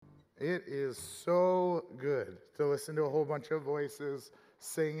It is so good to listen to a whole bunch of voices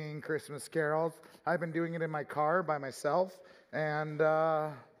singing Christmas carols. I've been doing it in my car by myself, and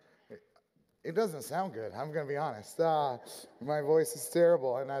it doesn't sound good. I'm going to be honest. My voice is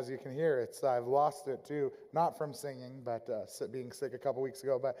terrible, and as you can hear, I've lost it too. Not from singing, but being sick a couple weeks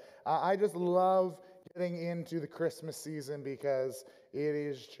ago. But I just love getting into the Christmas season because it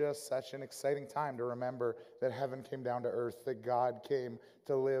is just such an exciting time to remember that heaven came down to earth, that God came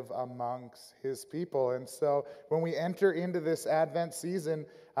to live amongst His people. And so when we enter into this Advent season,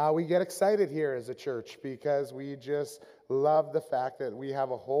 we get excited here as a church because we just love the fact that we have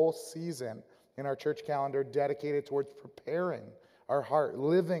a whole season in our church calendar dedicated towards preparing our heart,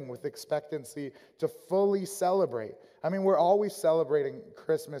 living with expectancy to fully celebrate. I mean, we're always celebrating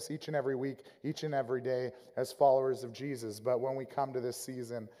Christmas each and every week, each and every day as followers of Jesus. But when we come to this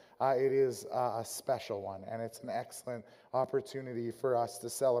season, it is a special one, and it's an excellent opportunity for us to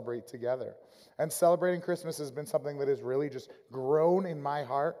celebrate together. And celebrating Christmas has been something that has really just grown in my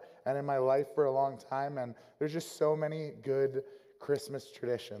heart and in my life for a long time, and there's just so many good Christmas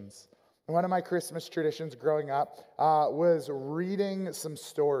traditions. One of my Christmas traditions growing up was reading some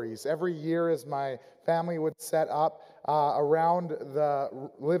stories. Every year as my family would set up around the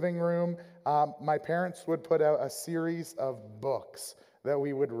living room, my parents would put out a series of books that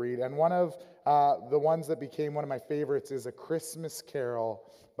we would read. And one of the ones that became one of my favorites is A Christmas Carol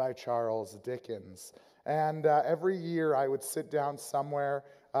by Charles Dickens. And every year I would sit down somewhere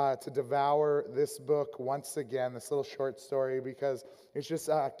to devour this book once again, this little short story, because it's just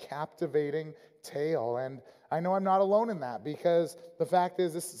a captivating tale. And I know I'm not alone in that, because the fact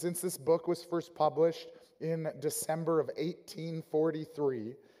is, since this book was first published in December of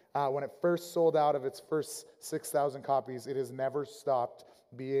 1843, when it first sold out of its first 6,000 copies, it has never stopped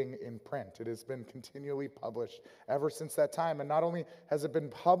being in print. It has been continually published ever since that time. And not only has it been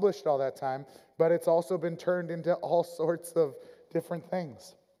published all that time, but it's also been turned into all sorts of different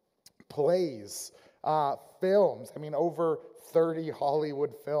things. Plays, films, over 30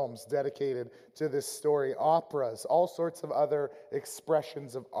 Hollywood films dedicated to this story, operas, all sorts of other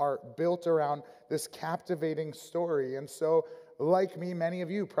expressions of art built around this captivating story. And so, like me, many of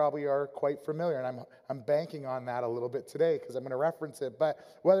you probably are quite familiar, and I'm banking on that a little bit today because I'm going to reference it. But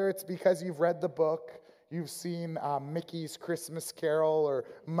whether it's because you've read the book, you've seen Mickey's Christmas Carol or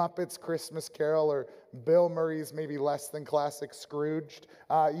Muppet's Christmas Carol or Bill Murray's maybe less than classic Scrooged,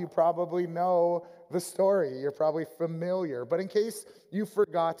 you probably know the story. You're probably familiar. But in case you've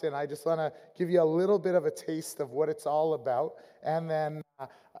forgotten, I just want to give you a little bit of a taste of what it's all about. And then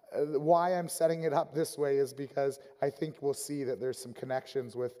why I'm setting it up this way is because I think we'll see that there's some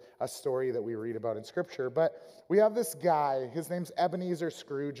connections with a story that we read about in Scripture. But we have this guy, his name's Ebenezer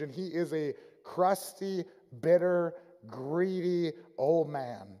Scrooge, and he is a crusty, bitter, greedy old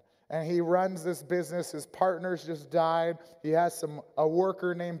man. And he runs this business. His partners just died. He has a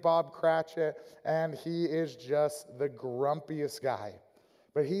worker named Bob Cratchit, and he is just the grumpiest guy.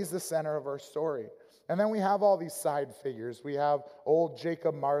 But he's the center of our story. And then we have all these side figures. We have old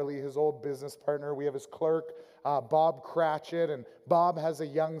Jacob Marley, his old business partner. We have his clerk, Bob Cratchit. And Bob has a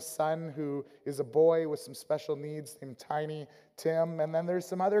young son who is a boy with some special needs named Tiny Tim. And then there's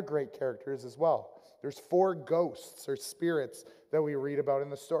some other great characters as well. There's 4 ghosts or spirits that we read about in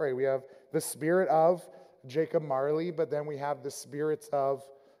the story. We have the spirit of Jacob Marley, but then we have the spirits of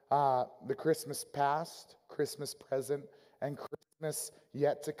the Christmas past, Christmas present, and Christmas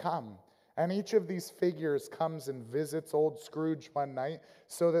yet to come. And each of these figures comes and visits old Scrooge one night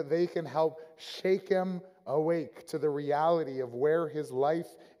so that they can help shake him awake to the reality of where his life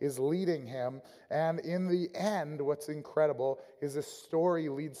is leading him. And in the end, what's incredible is the story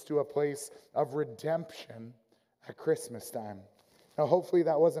leads to a place of redemption at Christmas time. Now, hopefully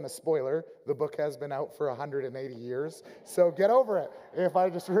that wasn't a spoiler. The book has been out for 180 years, so get over it if I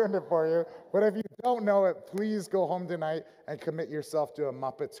just ruined it for you. But if you don't know it, please go home tonight and commit yourself to a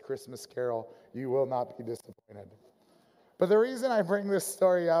Muppet's Christmas Carol. You will not be disappointed. But the reason I bring this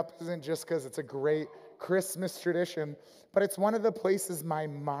story up isn't just because it's a great Christmas tradition, but it's one of the places my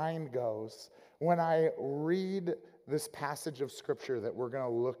mind goes when I read this passage of Scripture that we're going to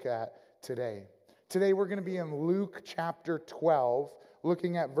look at today. Today we're going to be in Luke chapter 12,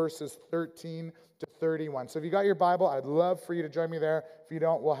 looking at verses 13 to 31. So if you got your Bible, I'd love for you to join me there. If you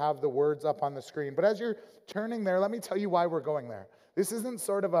don't, we'll have the words up on the screen. But as you're turning there, let me tell you why we're going there. This isn't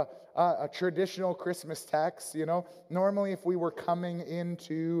sort of a traditional Christmas text, Normally, if we were coming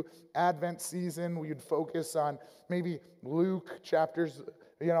into Advent season, we'd focus on maybe Luke chapters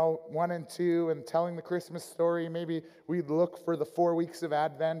 1 and 2 and telling the Christmas story. Maybe we'd look for the 4 weeks of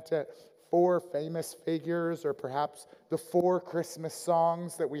Advent at 4 famous figures or perhaps the 4 Christmas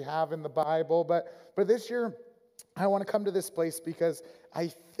songs that we have in the Bible. But this year, I want to come to this place because I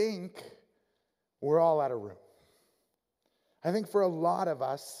think we're all out of room. I think for a lot of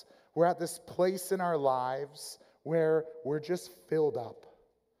us, we're at this place in our lives where we're just filled up.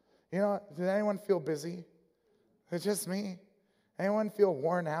 You know, does anyone feel busy? It's just me. Anyone feel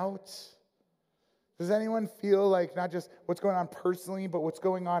worn out? Does anyone feel like not just what's going on personally, but what's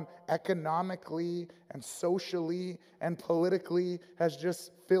going on economically and socially and politically has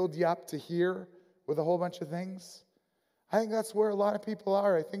just filled you up to here with a whole bunch of things? I think that's where a lot of people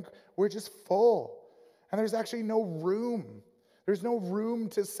are. I think we're just full. And there's actually no room. There's no room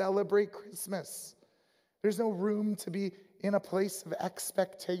to celebrate Christmas. There's no room to be in a place of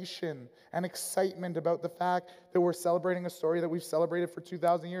expectation and excitement about the fact that we're celebrating a story that we've celebrated for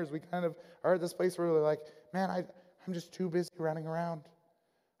 2,000 years. We kind of are at this place where we're like, man, I'm just too busy running around.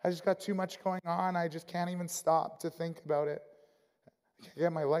 I just got too much going on. I just can't even stop to think about it. I can't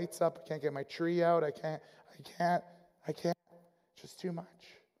get my lights up. I can't get my tree out. I can't. Just too much.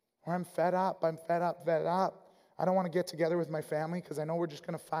 Or I'm fed up. I don't want to get together with my family because I know we're just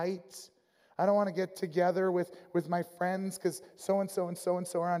going to fight. I don't want to get together with my friends because so-and-so and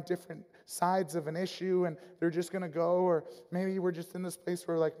so-and-so are on different sides of an issue and they're just going to go. Or maybe we're just in this place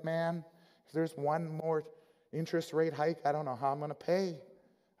where like, man, if there's one more interest rate hike, I don't know how I'm going to pay.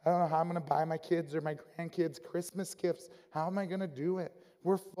 I don't know how I'm going to buy my kids or my grandkids Christmas gifts. How am I going to do it?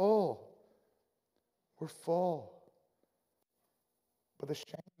 We're full. We're full. But the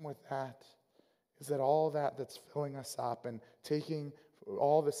shame with that is that all that's filling us up and taking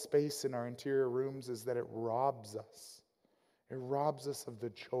all the space in our interior rooms is that it robs us. It robs us of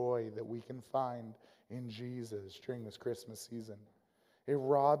the joy that we can find in Jesus during this Christmas season. It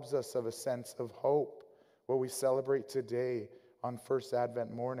robs us of a sense of hope, what we celebrate today on First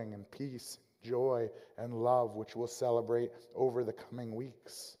Advent morning, and peace, joy, and love, which we'll celebrate over the coming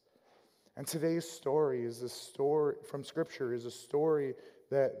weeks. And today's story is a story from Scripture, is a story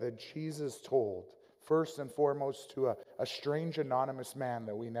that Jesus told, first and foremost to a strange anonymous man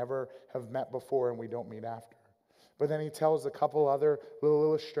that we never have met before and we don't meet after. But then he tells a couple other little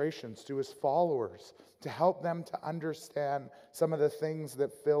illustrations to his followers to help them to understand some of the things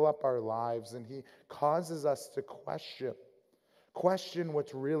that fill up our lives. And he causes us to question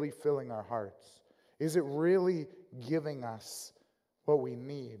what's really filling our hearts. Is it really giving us what we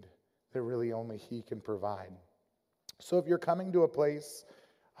need that really only he can provide? So if you're coming to a place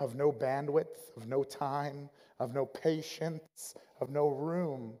of no bandwidth, of no time, of no patience, of no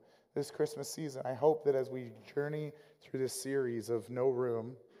room this Christmas season, I hope that as we journey through this series of No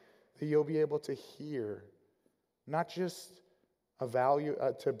Room, that you'll be able to hear not just a value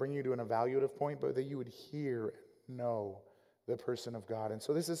to bring you to an evaluative point, but that you would hear and know the person of God. And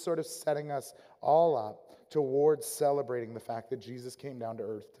so this is sort of setting us all up towards celebrating the fact that Jesus came down to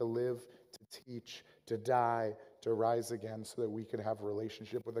earth to live, to teach, to die, to rise again so that we could have a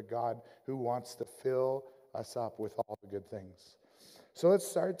relationship with a God who wants to fill us up with all the good things. So let's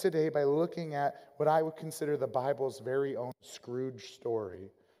start today by looking at what I would consider the Bible's very own Scrooge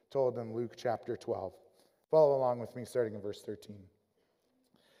story told in Luke chapter 12. Follow along with me starting in verse 13.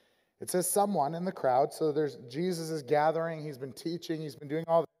 It says someone in the crowd, so Jesus is gathering, he's been teaching, he's been doing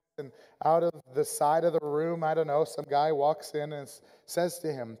all this, and out of the side of the room, I don't know, some guy walks in and says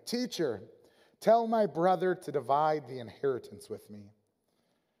to him, "Teacher, tell my brother to divide the inheritance with me."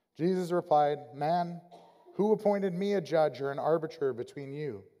 Jesus replied, "Man, who appointed me a judge or an arbiter between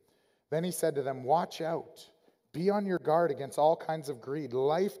you?" Then he said to them, "Watch out. Be on your guard against all kinds of greed.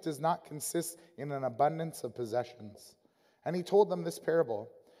 Life does not consist in an abundance of possessions." And he told them this parable.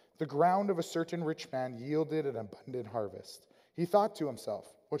 The ground of a certain rich man yielded an abundant harvest. He thought to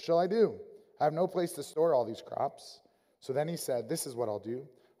himself, "What shall I do? I have no place to store all these crops." So then he said, "This is what I'll do.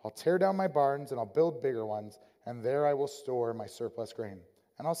 I'll tear down my barns and I'll build bigger ones, and there I will store my surplus grain.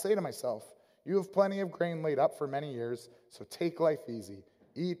 And I'll say to myself, you have plenty of grain laid up for many years, so take life easy.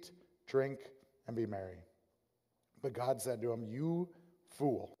 Eat, drink, and be merry." But God said to him, "You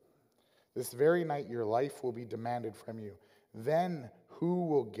fool, this very night your life will be demanded from you. Then who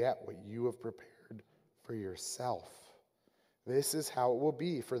will get what you have prepared for yourself? This is how it will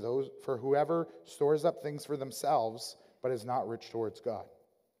be for whoever stores up things for themselves, but is not rich towards God."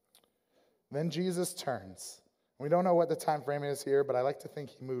 Then Jesus turns. We don't know what the time frame is here, but I like to think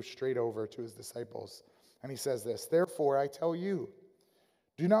he moves straight over to his disciples. And he says this, "Therefore I tell you,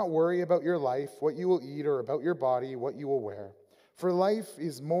 do not worry about your life, what you will eat, or about your body, what you will wear. For life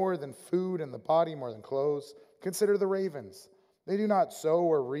is more than food, and the body more than clothes. Consider the ravens. They do not sow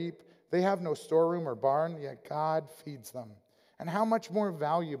or reap. They have no storeroom or barn, yet God feeds them. And how much more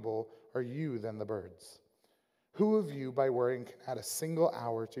valuable are you than the birds? Who of you, by worrying, can add a single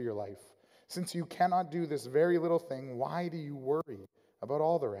hour to your life? Since you cannot do this very little thing, why do you worry about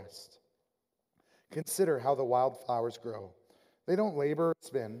all the rest? Consider how the wildflowers grow. They don't labor or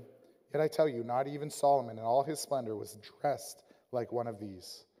spin, yet I tell you, not even Solomon in all his splendor was dressed like one of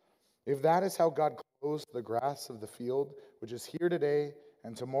these. If that is how God clothes the grass of the field, which is here today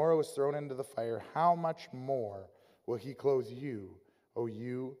and tomorrow is thrown into the fire, how much more will he clothe you, O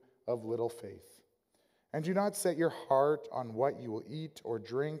you of little faith? And do not set your heart on what you will eat or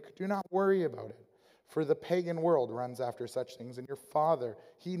drink. Do not worry about it, for the pagan world runs after such things, and your Father,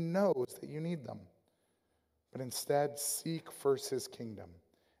 he knows that you need them. But instead, seek first his kingdom,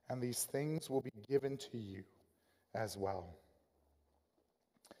 and these things will be given to you as well.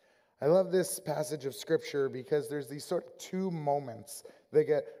 I love this passage of Scripture because there's these sort of two moments that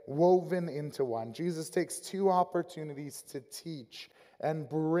get woven into one. Jesus takes two opportunities to teach and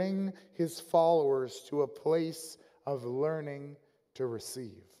bring his followers to a place of learning to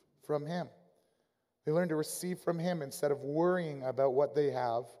receive from him. They learn to receive from him instead of worrying about what they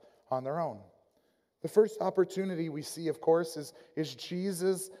have on their own. The first opportunity we see, of course, is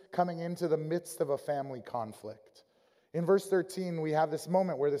Jesus coming into the midst of a family conflict. In verse 13, we have this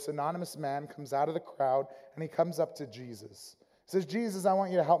moment where this anonymous man comes out of the crowd and he comes up to Jesus. He says, Jesus, I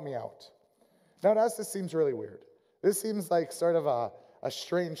want you to help me out. Now, to us, this seems really weird. This seems like sort of a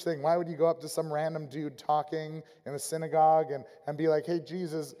strange thing. Why would you go up to some random dude talking in a synagogue and be like, hey,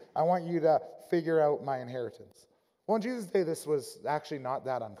 Jesus, I want you to figure out my inheritance? Well, in Jesus' day, this was actually not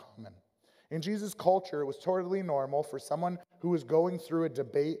that uncommon. In Jesus' culture, it was totally normal for someone who was going through a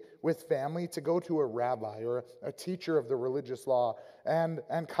debate with family to go to a rabbi or a teacher of the religious law and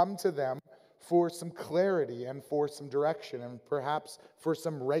come to them for some clarity and for some direction and perhaps for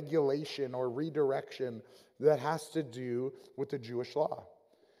some regulation or redirection that has to do with the Jewish law.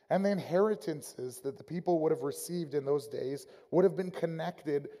 And the inheritances that the people would have received in those days would have been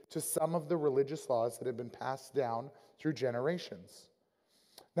connected to some of the religious laws that had been passed down through generations.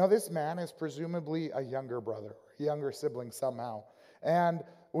 Now, this man is presumably a younger brother, a younger sibling somehow. And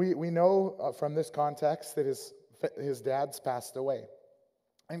we know from this context that his dad's passed away.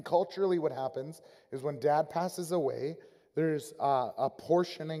 And culturally what happens is when dad passes away, there's a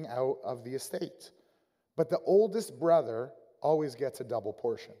portioning out of the estate. But the oldest brother always gets a double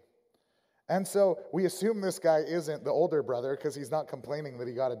portion. And so we assume this guy isn't the older brother because he's not complaining that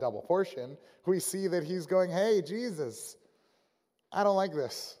he got a double portion. We see that he's going, hey, Jesus, I don't like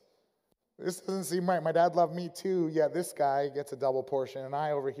this. This doesn't seem right. My dad loved me too, yet this guy gets a double portion, and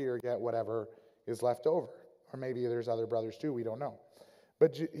I over here get whatever is left over. Or maybe there's other brothers too, we don't know.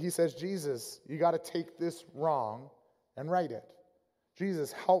 But he says, Jesus, you got to take this wrong and right it.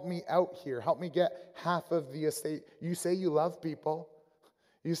 Jesus, help me out here. Help me get half of the estate. You say you love people.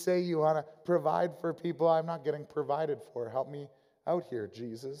 You say you want to provide for people. I'm not getting provided for. Help me out here,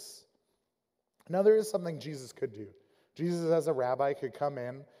 Jesus. Now, there is something Jesus could do. Jesus, as a rabbi, could come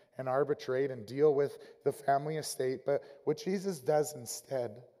in and arbitrate and deal with the family estate. But what Jesus does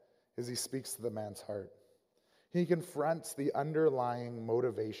instead is he speaks to the man's heart. He confronts the underlying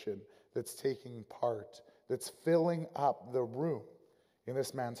motivation that's taking part, that's filling up the room in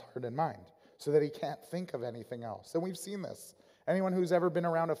this man's heart and mind so that he can't think of anything else. And we've seen this. Anyone who's ever been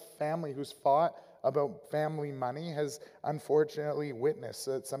around a family who's fought about family money has unfortunately witnessed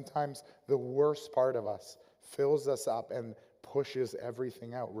that sometimes the worst part of us fills us up and pushes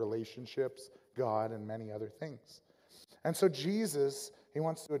everything out, relationships, God, and many other things. And so Jesus, he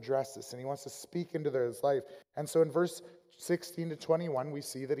wants to address this, and he wants to speak into their life. And so in verse 16 to 21, we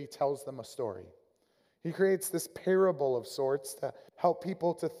see that he tells them a story. He creates this parable of sorts to help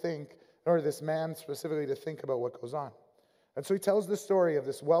people to think, or this man specifically to think about what goes on. And so he tells the story of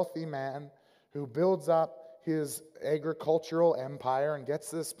this wealthy man who builds up his agricultural empire and gets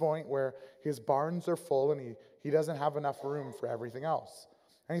to this point where his barns are full and he doesn't have enough room for everything else.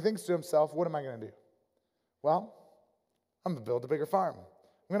 And he thinks to himself, what am I going to do? Well, I'm going to build a bigger farm.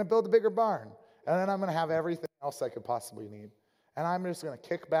 I'm going to build a bigger barn. And then I'm going to have everything else I could possibly need. And I'm just going to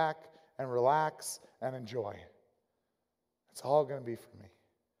kick back and relax and enjoy. It's all going to be for me.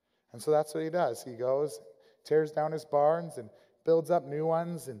 And so that's what he does. He goes, tears down his barns and builds up new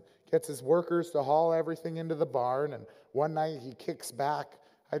ones and gets his workers to haul everything into the barn. And one night he kicks back.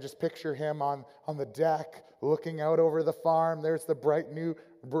 I just picture him on the deck looking out over the farm. There's the bright new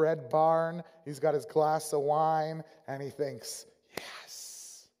red barn. He's got his glass of wine and he thinks,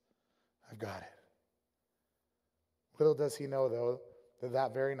 yes, I've got it. Little does he know, though,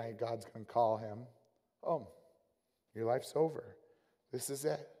 that very night God's going to call him, oh, your life's over. This is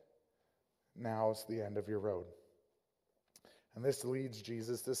it. Now's the end of your road. And this leads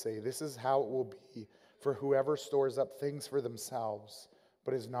Jesus to say, this is how it will be for whoever stores up things for themselves,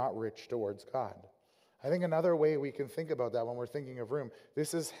 but is not rich towards God. I think another way we can think about that when we're thinking of room,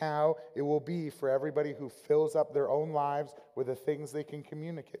 this is how it will be for everybody who fills up their own lives with the things they can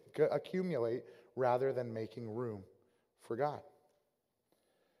accumulate rather than making room for God.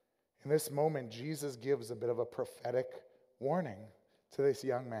 In this moment, Jesus gives a bit of a prophetic warning to this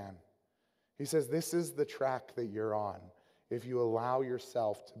young man. He says, this is the track that you're on if you allow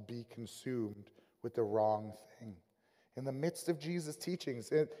yourself to be consumed with the wrong thing. In the midst of Jesus'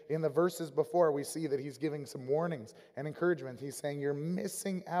 teachings, in the verses before, we see that he's giving some warnings and encouragement. He's saying, you're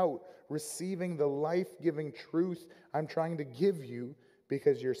missing out receiving the life-giving truth I'm trying to give you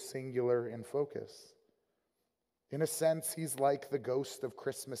because you're singular in focus. In a sense, he's like the ghost of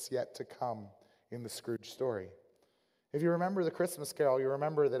Christmas yet to come in the Scrooge story. If you remember the Christmas Carol, you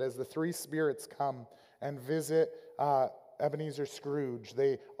remember that as the three spirits come and visit Ebenezer Scrooge,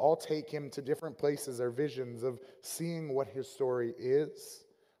 they all take him to different places or visions of seeing what his story is,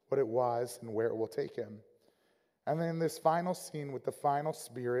 what it was, and where it will take him. And then this final scene with the final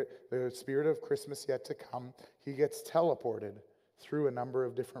spirit, the spirit of Christmas yet to come, he gets teleported through a number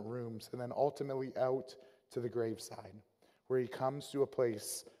of different rooms and then ultimately out to the graveside, where he comes to a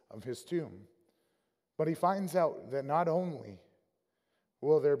place of his tomb. But he finds out that not only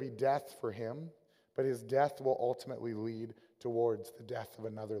will there be death for him, but his death will ultimately lead towards the death of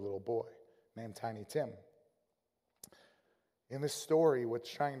another little boy named Tiny Tim. In this story,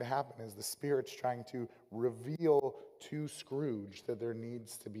 what's trying to happen is the Spirit's trying to reveal to Scrooge that there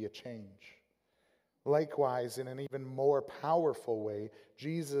needs to be a change. Likewise, in an even more powerful way,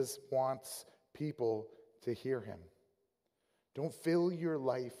 Jesus wants people to hear him. Don't fill your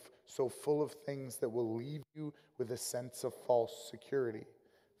life so full of things that will leave you with a sense of false security.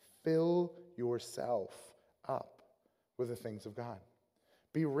 Fill yourself up with the things of God.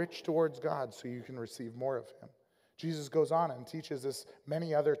 Be rich towards God so you can receive more of him. Jesus goes on and teaches this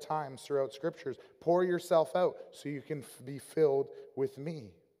many other times throughout scriptures. Pour yourself out so you can be filled with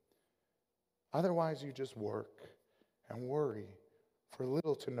me. Otherwise, you just work and worry for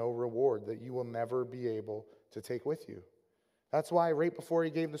little to no reward that you will never be able to take with you. That's why right before he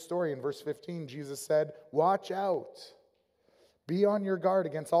gave the story in verse 15, Jesus said, watch out. Be on your guard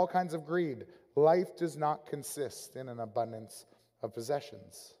against all kinds of greed. Life does not consist in an abundance of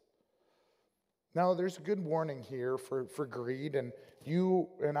possessions. Now, there's a good warning here for greed, and you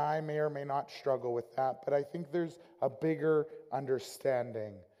and I may or may not struggle with that, but I think there's a bigger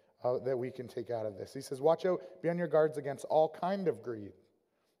understanding that we can take out of this. He says, watch out, be on your guards against all kind of greed,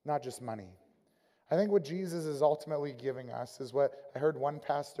 not just money. I think what Jesus is ultimately giving us is what I heard one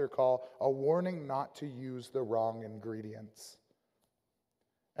pastor call a warning not to use the wrong ingredients.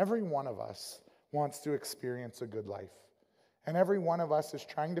 Every one of us wants to experience a good life. And every one of us is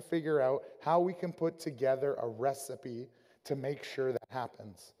trying to figure out how we can put together a recipe to make sure that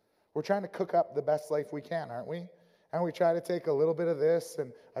happens. We're trying to cook up the best life we can, aren't we? And we try to take a little bit of this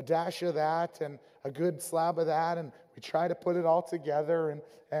and a dash of that and a good slab of that, and we try to put it all together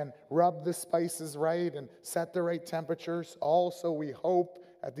and rub the spices right and set the right temperatures, all so we hope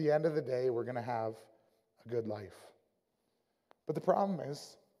at the end of the day we're going to have a good life. But the problem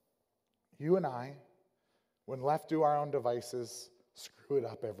is, you and I, when left to our own devices, screw it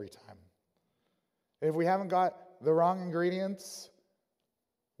up every time. If we haven't got the wrong ingredients,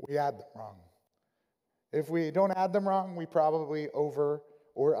 we add them wrong. If we don't add them wrong, we probably over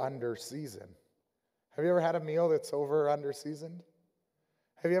or under season. Have you ever had a meal that's over or under seasoned?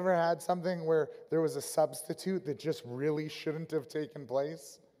 Have you ever had something where there was a substitute that just really shouldn't have taken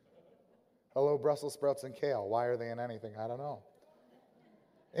place? Hello, Brussels sprouts and kale. Why are they in anything? I don't know.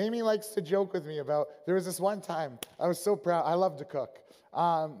 Amy likes to joke with me about, there was this one time, I was so proud, I love to cook.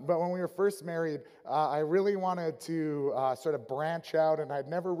 But when we were first married, I really wanted to sort of branch out, and I'd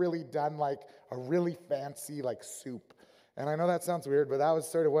never really done like a really fancy like soup. And I know that sounds weird, but that was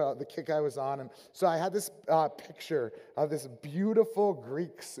sort of what the kick I was on. And so I had this picture of this beautiful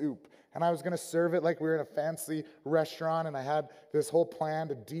Greek soup. And I was going to serve it like we were in a fancy restaurant. And I had this whole plan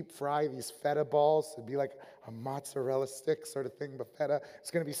to deep fry these feta balls. It'd be like a mozzarella stick sort of thing, but feta.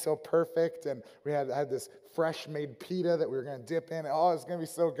 It's going to be so perfect. And we had this fresh made pita that we were going to dip in. Oh, it's going to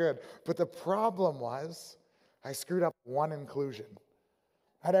be so good. But the problem was I screwed up one inclusion.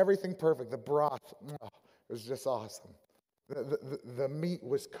 I had everything perfect. The broth, it was just awesome. The meat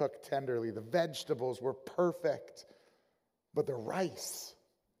was cooked tenderly. The vegetables were perfect. But the rice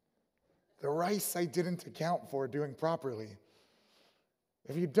I didn't account for doing properly.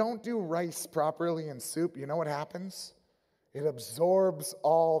 If you don't do rice properly in soup, you know what happens? It absorbs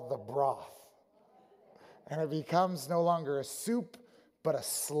all the broth. and it becomes no longer a soup, but a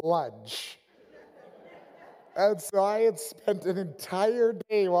sludge. And so I had spent an entire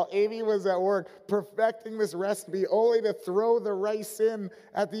day while Amy was at work perfecting this recipe, only to throw the rice in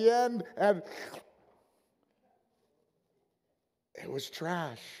at the end, and it was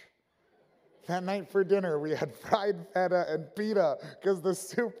trash. That night for dinner, we had fried feta and pita because the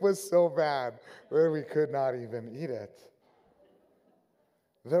soup was so bad that we could not even eat it.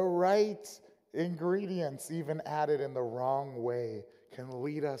 The right ingredients, even added in the wrong way, can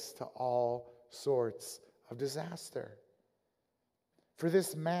lead us to all sorts of disaster. For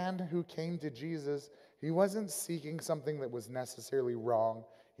this man who came to Jesus, he wasn't seeking something that was necessarily wrong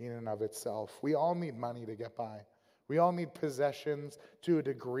in and of itself. We all need money to get by. We all need possessions to a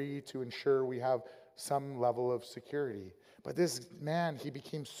degree to ensure we have some level of security. But this man, he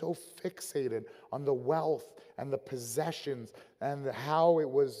became so fixated on the wealth and the possessions and how it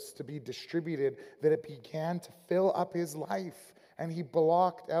was to be distributed that it began to fill up his life. And he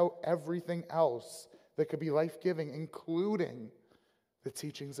blocked out everything else that could be life-giving, including the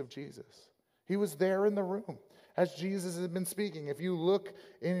teachings of Jesus. He was there in the room as Jesus had been speaking. If you look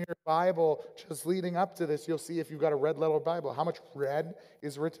in your Bible just leading up to this, you'll see, if you've got a red letter Bible, how much red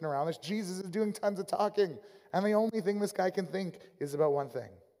is written around this. Jesus is doing tons of talking, and the only thing this guy can think is about one thing.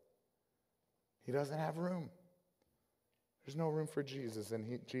 He doesn't have room. There's no room for Jesus,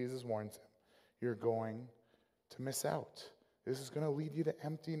 and Jesus warns him, you're going to miss out. This is going to lead you to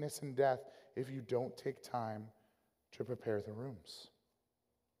emptiness and death if you don't take time to prepare the rooms.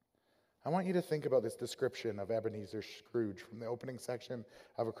 I want you to think about this description of Ebenezer Scrooge from the opening section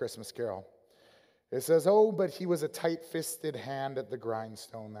of A Christmas Carol. It says, oh, but he was a tight-fisted hand at the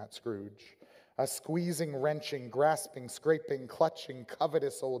grindstone, that Scrooge. A squeezing, wrenching, grasping, scraping, clutching,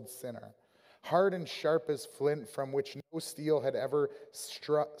 covetous old sinner. Hard and sharp as flint, from which no steel had ever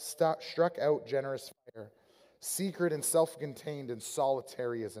struck out generous fire. Secret and self-contained and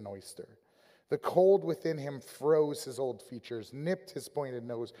solitary as an oyster. The cold within him froze his old features, nipped his pointed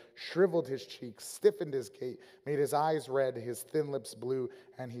nose, shriveled his cheeks, stiffened his gait, made his eyes red, his thin lips blue,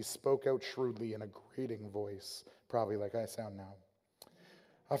 and he spoke out shrewdly in a grating voice, probably like I sound now.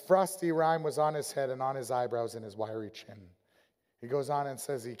 A frosty rime was on his head and on his eyebrows and his wiry chin. He goes on and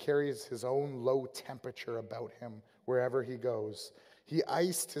says he carries his own low temperature about him wherever he goes. He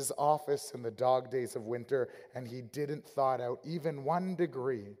iced his office in the dog days of winter, and he didn't thaw out even 1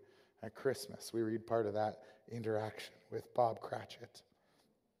 degree. At Christmas, we read part of that interaction with Bob Cratchit.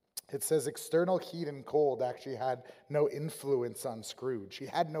 It says external heat and cold actually had no influence on Scrooge. He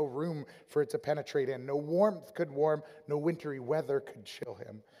had no room for it to penetrate in. No warmth could warm, no wintry weather could chill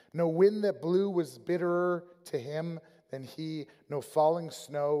him. No wind that blew was bitterer to him than he. No falling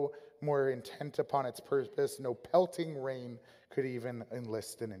snow more intent upon its purpose. No pelting rain could even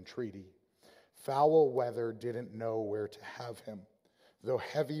enlist an entreaty. Foul weather didn't know where to have him. Though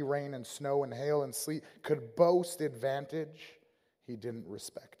heavy rain and snow and hail and sleet could boast advantage, he didn't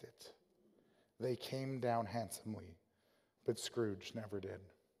respect it. They came down handsomely, but Scrooge never did.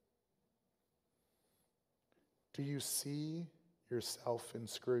 Do you see yourself in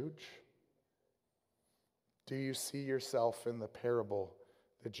Scrooge? Do you see yourself in the parable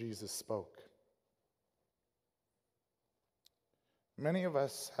that Jesus spoke? Many of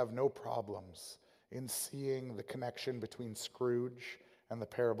us have no problems in seeing the connection between Scrooge and the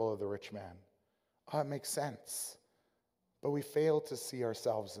parable of the rich man. It makes sense. But we fail to see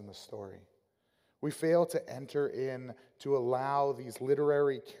ourselves in the story. We fail to enter in to allow these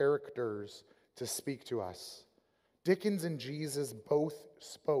literary characters to speak to us. Dickens and Jesus both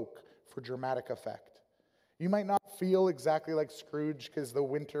spoke for dramatic effect. You might not feel exactly like Scrooge because the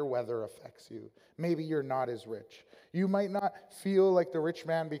winter weather affects you. Maybe you're not as rich. You might not feel like the rich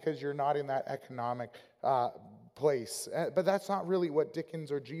man because you're not in that economic place. But that's not really what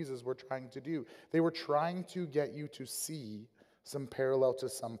Dickens or Jesus were trying to do. They were trying to get you to see some parallel to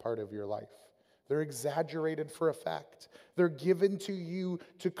some part of your life. They're exaggerated for effect. They're given to you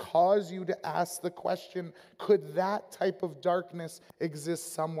to cause you to ask the question, could that type of darkness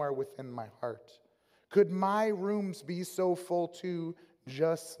exist somewhere within my heart? Could my rooms be so full too,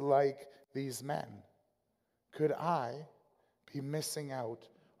 just like these men? Could I be missing out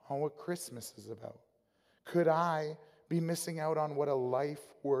on what Christmas is about? Could I be missing out on what a life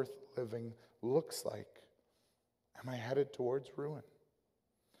worth living looks like? Am I headed towards ruin?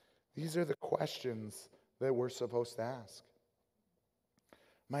 These are the questions that we're supposed to ask.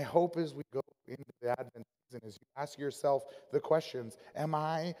 My hope as we go into the Advent season is you ask yourself the questions, am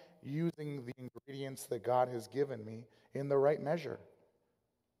I using the ingredients that God has given me in the right measure?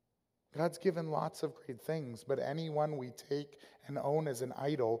 God's given lots of great things, but anyone we take and own as an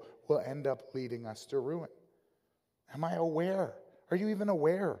idol will end up leading us to ruin. Am I aware? Are you even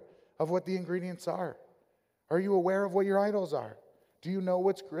aware of what the ingredients are? Are you aware of what your idols are? Do you know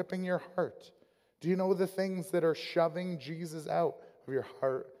what's gripping your heart? Do you know the things that are shoving Jesus out of your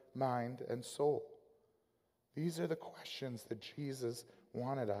heart, mind, and soul? These are the questions that Jesus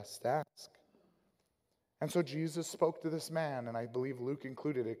wanted us to ask. And so Jesus spoke to this man, and I believe Luke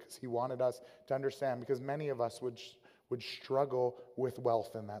included it because he wanted us to understand, because many of us would struggle with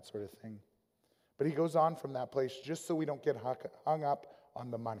wealth and that sort of thing. But he goes on from that place just so we don't get hung up on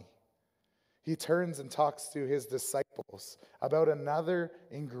the money. He turns and talks to his disciples about another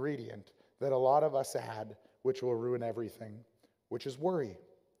ingredient that a lot of us add, which will ruin everything, which is worry.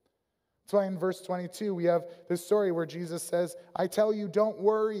 That's why in verse 22, we have this story where Jesus says, I tell you, don't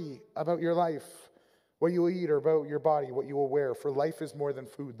worry about your life, what you will eat, or about your body, what you will wear. For life is more than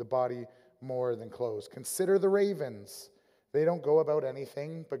food, the body more than clothes. Consider the ravens. They don't go about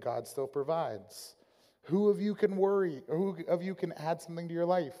anything, but God still provides. Who of you can worry, or who of you can add something to your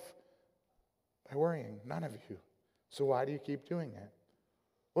life by worrying? None of you. So why do you keep doing it?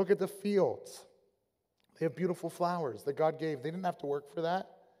 Look at the fields. They have beautiful flowers that God gave. They didn't have to work for that,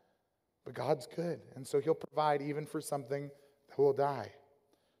 but God's good. And so he'll provide even for something that will die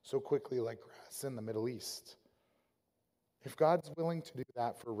so quickly like grass in the Middle East. If God's willing to do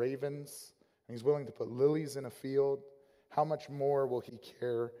that for ravens, and he's willing to put lilies in a field, how much more will he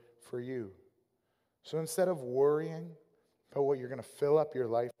care for you? So instead of worrying about what you're going to fill up your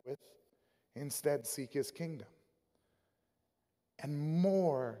life with, instead seek his kingdom. And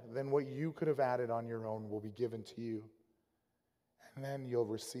more than what you could have added on your own will be given to you. And then you'll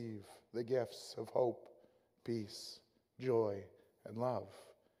receive the gifts of hope, peace, joy, and love.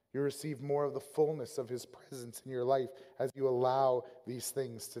 You receive more of the fullness of his presence in your life as you allow these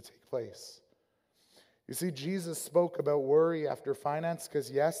things to take place. You see, Jesus spoke about worry after finance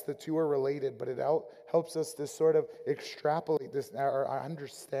because, yes, the two are related, but it helps us to sort of extrapolate this, our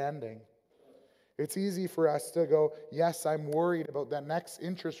understanding. It's easy for us to go, yes, I'm worried about that next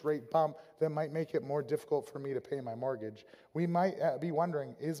interest rate bump that might make it more difficult for me to pay my mortgage. We might be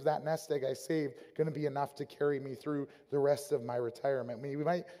wondering, is that nest egg I saved going to be enough to carry me through the rest of my retirement? We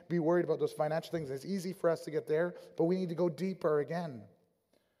might be worried about those financial things. It's easy for us to get there, but we need to go deeper again.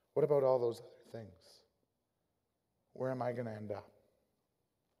 What about all those other things? Where am I going to end up?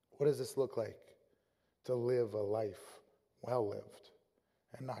 What does this look like to live a life well lived?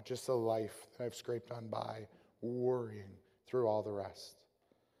 And not just a life that I've scraped on by, worrying through all the rest.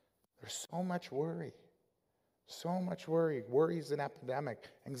 There's so much worry. So much worry. Worry is an epidemic.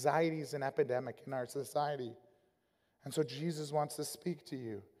 Anxiety is an epidemic in our society. And so Jesus wants to speak to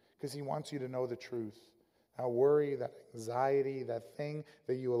you because he wants you to know the truth. That worry, that anxiety, that thing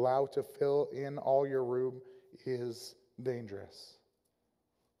that you allow to fill in all your room is dangerous.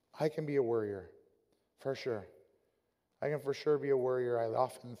 I can be a worrier, for sure. I can for sure be a worrier. I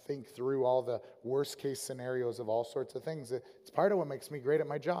often think through all the worst case scenarios of all sorts of things. It's part of what makes me great at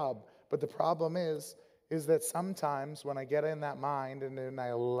my job. But the problem is that sometimes when I get in that mind and then I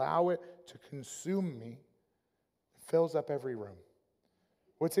allow it to consume me, it fills up every room.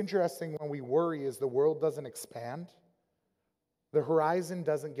 What's interesting when we worry is the world doesn't expand. The horizon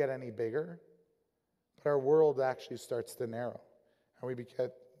doesn't get any bigger. But our world actually starts to narrow. And we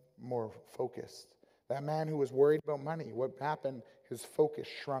get more focused. That man who was worried about money, what happened? His focus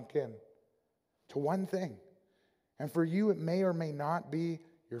shrunk in to one thing. And for you, it may or may not be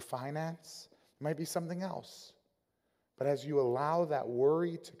your finance. It might be something else. But as you allow that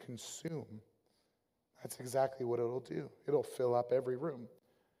worry to consume, that's exactly what it'll do. It'll fill up every room.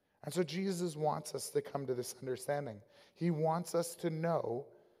 And so Jesus wants us to come to this understanding. He wants us to know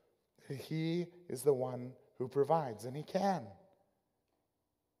that he is the one who provides, and he can.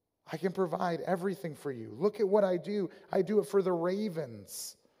 I can provide everything for you. Look at what I do. I do it for the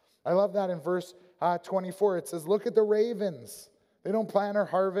ravens. I love that in verse 24. It says, look at the ravens. They don't plant or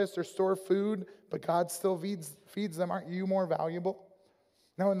harvest or store food, but God still feeds them. Aren't you more valuable?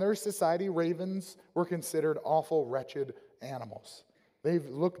 Now, in their society, ravens were considered awful, wretched animals. They've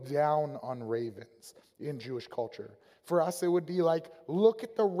looked down on ravens in Jewish culture. For us, it would be like, look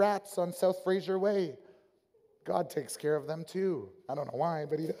at the rats on South Fraser Way. God takes care of them too. I don't know why,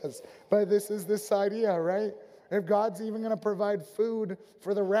 but he does. But this is this idea, right? If God's even going to provide food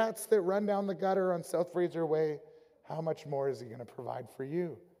for the rats that run down the gutter on South Fraser Way, how much more is he going to provide for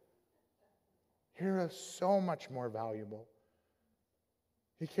you? You're so much more valuable.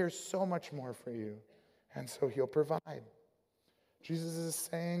 He cares so much more for you. And so he'll provide. Jesus is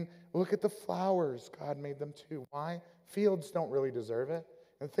saying, look at the flowers. God made them too. Why? Fields don't really deserve it.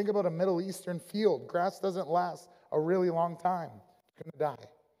 And think about a Middle Eastern field. Grass doesn't last a really long time. It's going to die.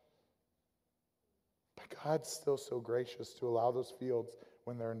 But God's still so gracious to allow those fields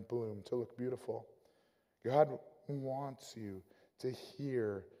when they're in bloom to look beautiful. God wants you to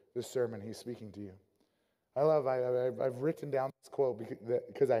hear the sermon he's speaking to you. I've written down this quote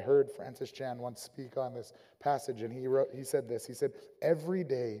because I heard Francis Chan once speak on this passage, and he said this. He said, every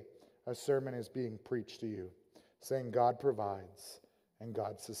day a sermon is being preached to you, saying God provides and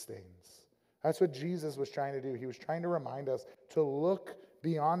God sustains. That's what Jesus was trying to do. He was trying to remind us to look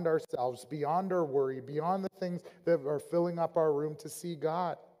beyond ourselves, beyond our worry, beyond the things that are filling up our room, to see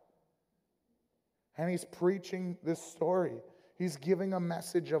God. And he's preaching this story. He's giving a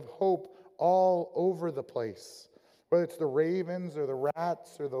message of hope all over the place. Whether it's the ravens or the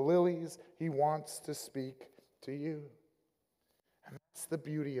rats or the lilies, he wants to speak to you. And that's the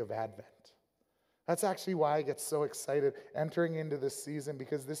beauty of Advent. That's actually why I get so excited entering into this season,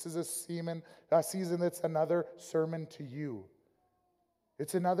 because this is a season that's another sermon to you.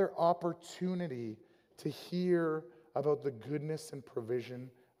 It's another opportunity to hear about the goodness and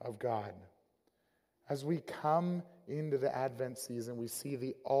provision of God. As we come into the Advent season, we see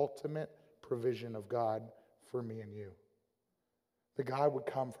the ultimate provision of God for me and you. That God would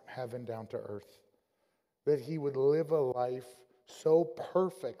come from heaven down to earth. That he would live a life so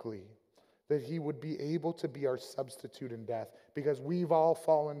perfectly that he would be able to be our substitute in death, because we've all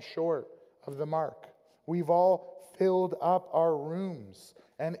fallen short of the mark. We've all filled up our rooms,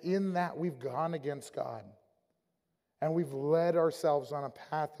 and in that we've gone against God. And we've led ourselves on a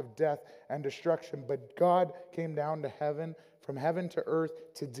path of death and destruction. But God came down to heaven, from heaven to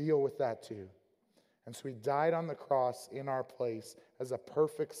earth, to deal with that too. And so he died on the cross in our place as a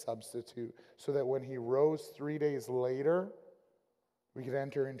perfect substitute, so that when he rose 3 days later, we could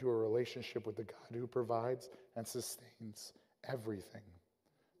enter into a relationship with the God who provides and sustains everything.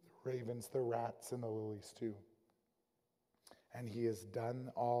 The ravens, the rats, and the lilies too. And he has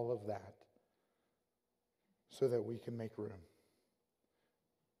done all of that so that we can make room.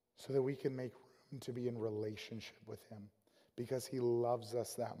 So that we can make room to be in relationship with him, because he loves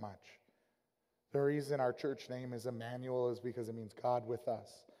us that much. The reason our church name is Emmanuel is because it means God with us.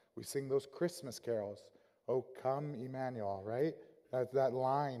 We sing those Christmas carols. Oh, come Emmanuel, right? That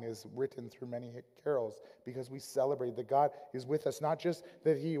line is written through many carols because we celebrate that God is with us. Not just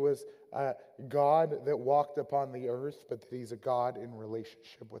that he was God that walked upon the earth, but that he's a God in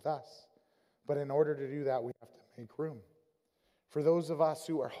relationship with us. But in order to do that, we have to make room. For those of us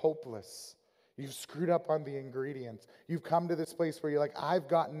who are hopeless, you've screwed up on the ingredients. You've come to this place where you're like, I've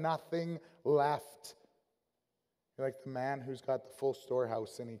got nothing left. You're like the man who's got the full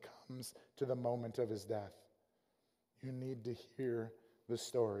storehouse and he comes to the moment of his death. You need to hear the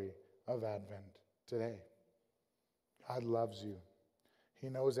story of Advent today. God loves you. He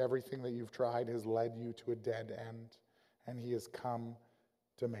knows everything that you've tried has led you to a dead end, and he has come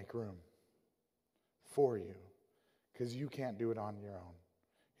to make room for you, because you can't do it on your own.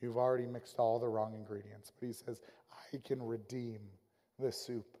 You've already mixed all the wrong ingredients, but he says, I can redeem the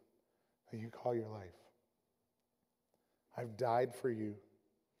soup that you call your life. I've died for you.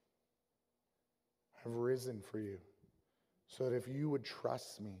 I've risen for you. So that if you would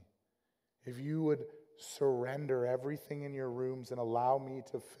trust me, if you would surrender everything in your rooms and allow me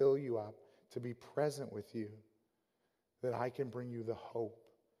to fill you up, to be present with you, that I can bring you the hope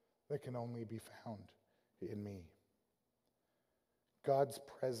that can only be found in me. God's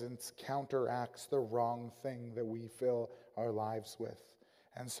presence counteracts the wrong thing that we fill our lives with.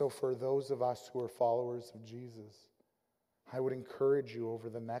 And so for those of us who are followers of Jesus, I would encourage you over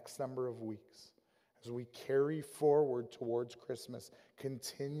the next number of weeks, as we carry forward towards Christmas,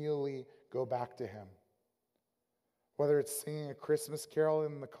 continually go back to him. Whether it's singing a Christmas carol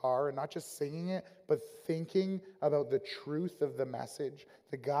in the car, and not just singing it, but thinking about the truth of the message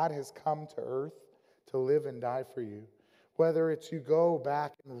that God has come to earth to live and die for you. Whether it's you go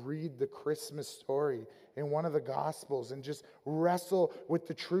back and read the Christmas story in one of the Gospels and just wrestle with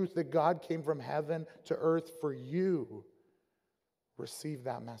the truth that God came from heaven to earth for you. Receive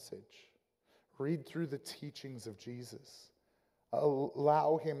that message. Read through the teachings of Jesus.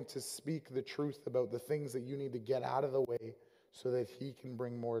 Allow him to speak the truth about the things that you need to get out of the way so that he can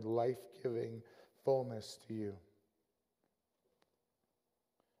bring more life-giving fullness to you.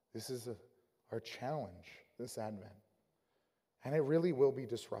 This is our challenge this Advent. And it really will be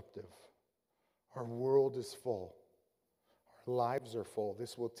disruptive. Our world is full. Our lives are full.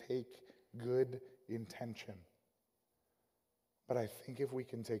 This will take good intention. But I think if we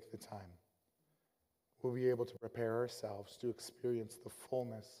can take the time, we'll be able to prepare ourselves to experience the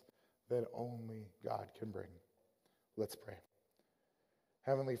fullness that only God can bring. Let's pray.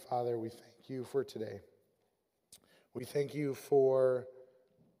 Heavenly Father, we thank you for today. We thank you for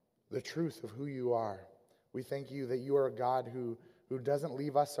the truth of who you are. We thank you that you are a God who doesn't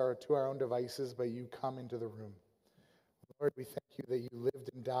leave us to our own devices, but you come into the room. Lord, we thank you that you lived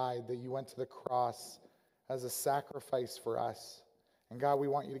and died, that you went to the cross as a sacrifice for us. And God, we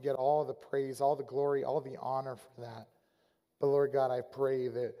want you to get all the praise, all the glory, all the honor for that. But Lord God, I pray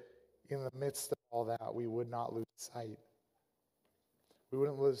that in the midst of all that, we would not lose sight. We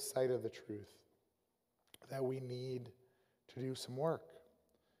wouldn't lose sight of the truth, that we need to do some work,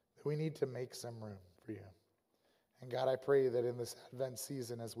 that we need to make some room for you. And God, I pray that in this Advent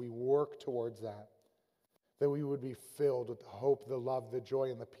season, as we work towards that, that we would be filled with the hope, the love, the joy,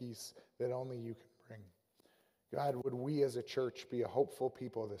 and the peace that only you can bring. God, would we as a church be a hopeful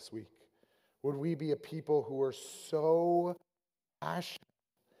people this week? Would we be a people who are so passionate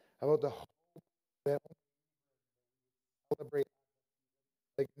about the hope that we celebrate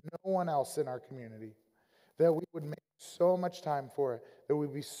like no one else in our community? That we would make so much time for it, that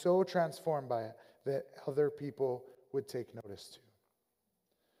we'd be so transformed by it, that other people would take notice to.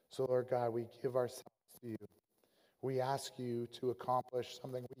 So, Lord God, we give ourselves to you. We ask you to accomplish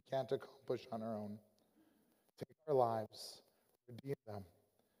something we can't accomplish on our own. Take our lives, redeem them,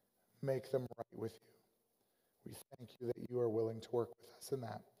 make them right with you. We thank you that you are willing to work with us in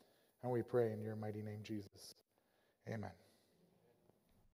that. And we pray in your mighty name, Jesus. Amen.